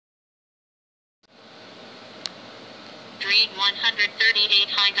Dreed 138.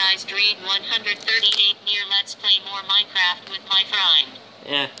 Hi guys, Dreed 138 near. Let's play more Minecraft with my friend.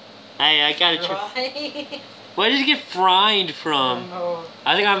 Yeah. I gotta Right? Where did you get fried from? I don't know.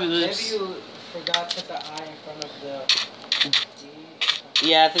 I think I'm Maybe you forgot to put the I in front of the D.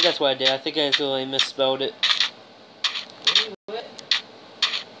 Yeah, I think that's what I did. I think I totally misspelled it. What?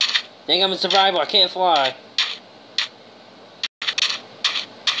 Dang, I'm a survivor. I can't fly.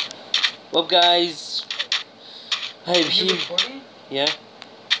 Well, guys. Hey, Are you recording? Yeah.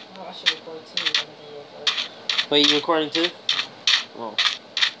 Oh, I should record too. I don't record. Wait, you recording too? Oh.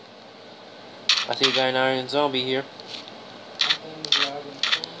 I see you got an Iron Zombie here.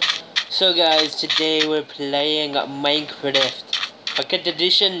 So guys, today we're playing Minecraft Pocket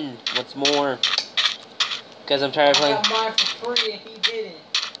Edition. What's more? Because I'm tired of playing. I got mine for free and he didn't.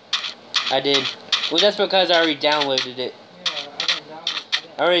 I did. Well, that's because I already downloaded it. Yeah, I didn't download it.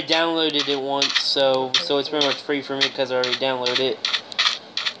 I already downloaded it once, so it's pretty much free for me because I already downloaded it.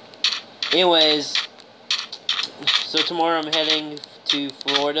 Anyways, so tomorrow I'm heading to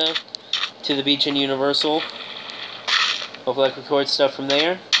Florida, to the beach in Universal. Hopefully I can record stuff from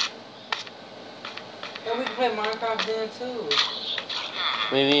there. Yeah, we can play Minecraft then too.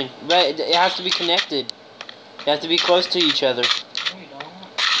 What do you mean? But it has to be connected. You have to be close to each other. No, you don't.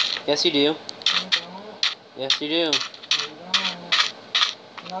 Yes, you do. No, you don't. Yes, you do. No, you don't.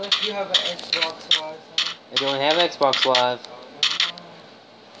 Not if you have an Xbox Live thing. I don't have Xbox Live. Oh,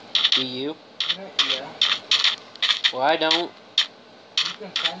 Do you? no. Yeah. Well, I don't. You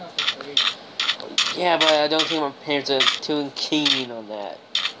can sign up for free. Yeah, but I don't think my parents are too keen on that.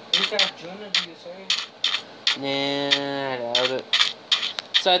 You can have Juna, do you say? Nah, I doubt it.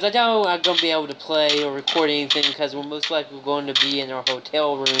 Besides, I doubt I'm going to be able to play or record anything because we're most likely going to be in our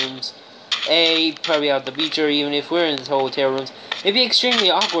hotel rooms. Probably out at the beach, or even if we're in the hotel rooms. It'd be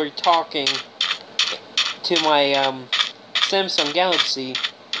extremely awkward talking to my Samsung Galaxy.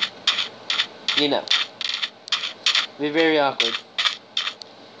 You know. It'd be very awkward.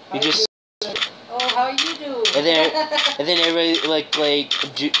 You just... Oh, how you doing? And then everybody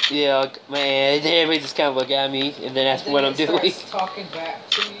yeah, man. Then everybody just kind of look at me and then ask what I'm doing. Talking back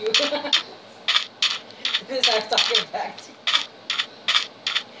to you. They start talking back to you.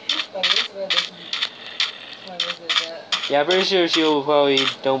 Like this one doesn't. That. Yeah, I'm pretty sure she'll probably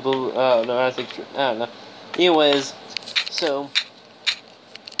don't believe. Oh no, I don't know. Anyways, so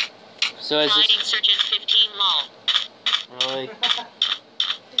as this. Searches 15 lol. Really.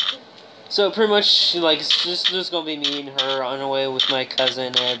 So pretty much, like, it's just gonna be me and her on our way with my cousin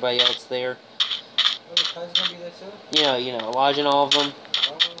and everybody else there. Oh, your cousin's gonna be there too? You know, Elijah and all of them,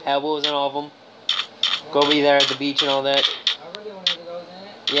 Oh. Pebbles and all of them. Go be there at the beach and all that. I really wanted to go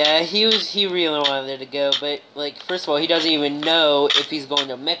there. Yeah, he really wanted to go, but, like, first of all, he doesn't even know if he's going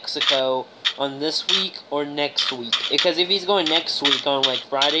to Mexico on this week or next week. Because if he's going next week on, like,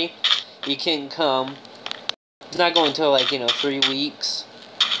 Friday, he can come. He's not going until, like, 3 weeks.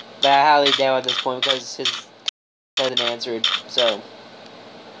 But I highly doubt at this point because his cousin answered, so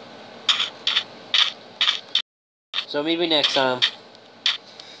maybe next time.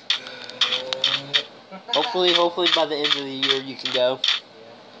 Hopefully by the end of the year you can go.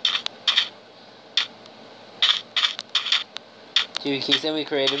 Dude, can you send me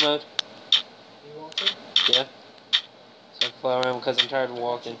creative mode? You want to? Yeah. So I can fly around because I'm tired of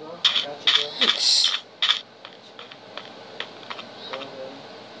walking.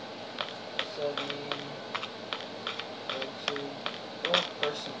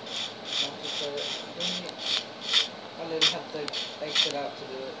 Exit out to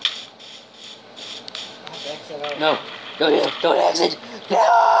do it. I have to exit out. No, don't exit. No.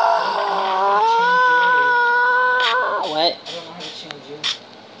 What? I don't know how to change you.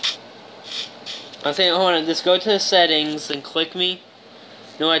 I'm saying, hold on. Just go to settings and click me.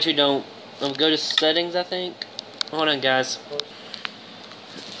 No, actually don't. Go to settings, I think. Hold on, guys.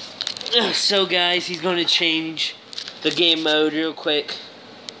 So, guys, he's going to change the game mode real quick.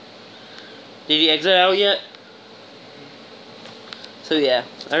 Did he exit out yet? So yeah,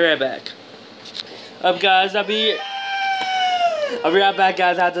 I'll be right back. Guys, I'll be right back,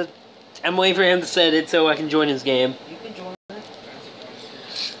 guys. I'm waiting for him to set it so I can join his game. You can join it.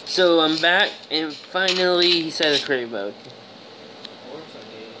 So I'm back, and finally he set a creative mode.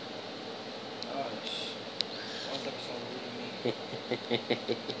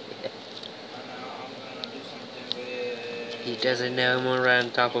 He doesn't know I'm right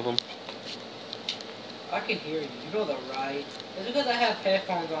on top of him. I can hear you. You know that, right? Just because I have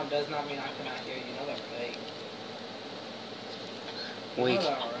headphones on does not mean I cannot hear you. You know that, right? You know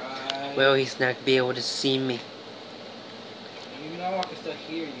that, right? Well, he's not gonna be able to see me. You know I can still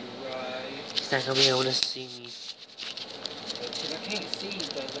hear you, right? He's not gonna be able to see me. can't see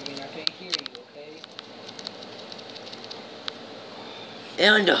doesn't mean I can't hear you, okay?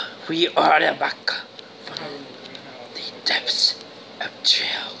 And we are back I'm from in the greenhouse. the depths of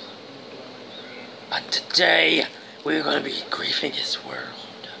jail. I'm doing the green. And today, we're gonna be griefing his world.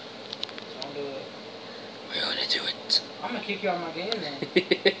 Don't do it. We're gonna do it. I'm gonna kick you out of my game then.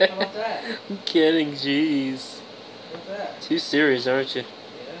 How about that? I'm kidding, jeez. How about that? Too serious, aren't you?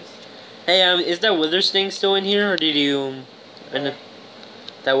 Yes. Hey, is that wither thing still in here, or did you, that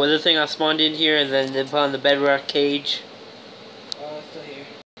wither thing I spawned in here and then put on the bedrock cage? It's still here.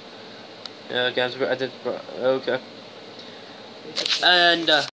 Okay, I did, okay. And,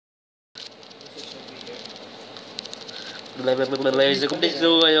 This should be here.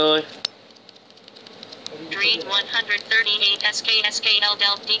 Dreed 138 SKSKL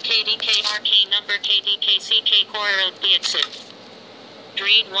Del DKDK RK number KDKCK Core Beatsit.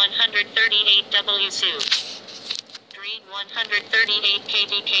 Dreed 138 WSU. Dreed 138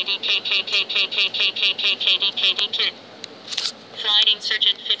 KDKDKKKKKKKKKKKKKKK. Flying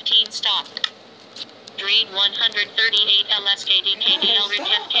Surgeon 15 stop. Dreed 138 LSKDKDL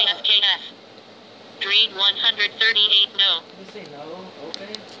FKFKF. Dreed 138 no. You say no?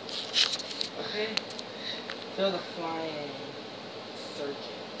 Okay. Okay. Feel the flying surgeon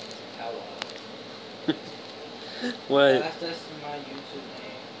tower. What? That's my YouTube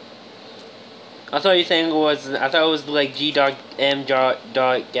name. I thought you saying it was, I thought it was like G.M.Gamer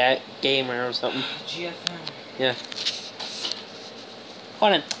or something. GFM. Yeah.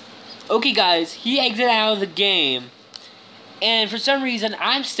 Hold on. Okay, guys, he exited out of the game. And for some reason,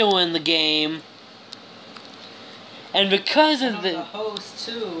 I'm still in the game. And because of I'm the host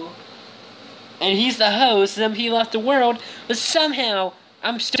too. And he's the host, and he left the world, but somehow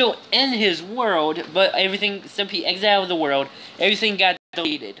I'm still in his world, but everything, since he exited out of the world, everything got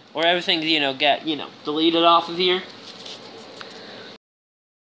deleted. Or everything, got, deleted off of here.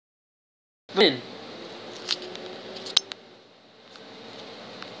 Then,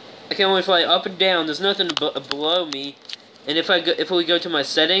 I can only fly up and down, there's nothing below me. And if we go to my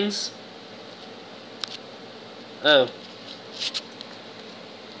settings,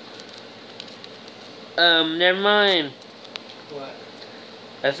 never mind. What?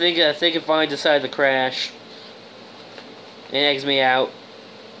 I think if I decide to crash, it eggs me out.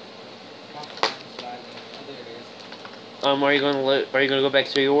 My phone's lagging. Oh, there it is. Are you gonna go back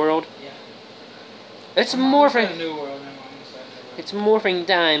to your world? Yeah. It's I'm almost at a morphing. new world. I'm almost at a new world. It's morphing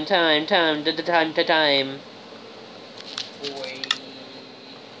time. Boy.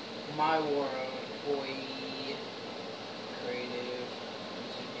 My world. Boy. Creative.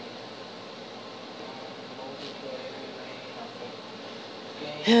 Continue. Multiplayer.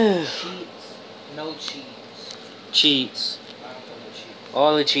 Game. Cheats. No cheats. Cheats. I don't play with cheats.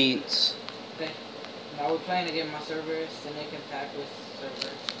 All the cheats. Okay. Now we're playing again my servers, and they can pack with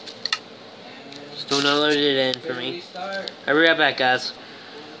servers. And Still not loaded in for me. Restart. I'll be right back, guys.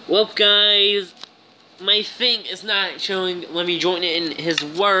 Well, guys, my thing is not showing. Let me join it in his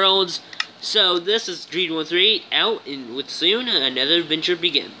worlds. So this is Dreed 138 out, and with soon another adventure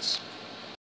begins.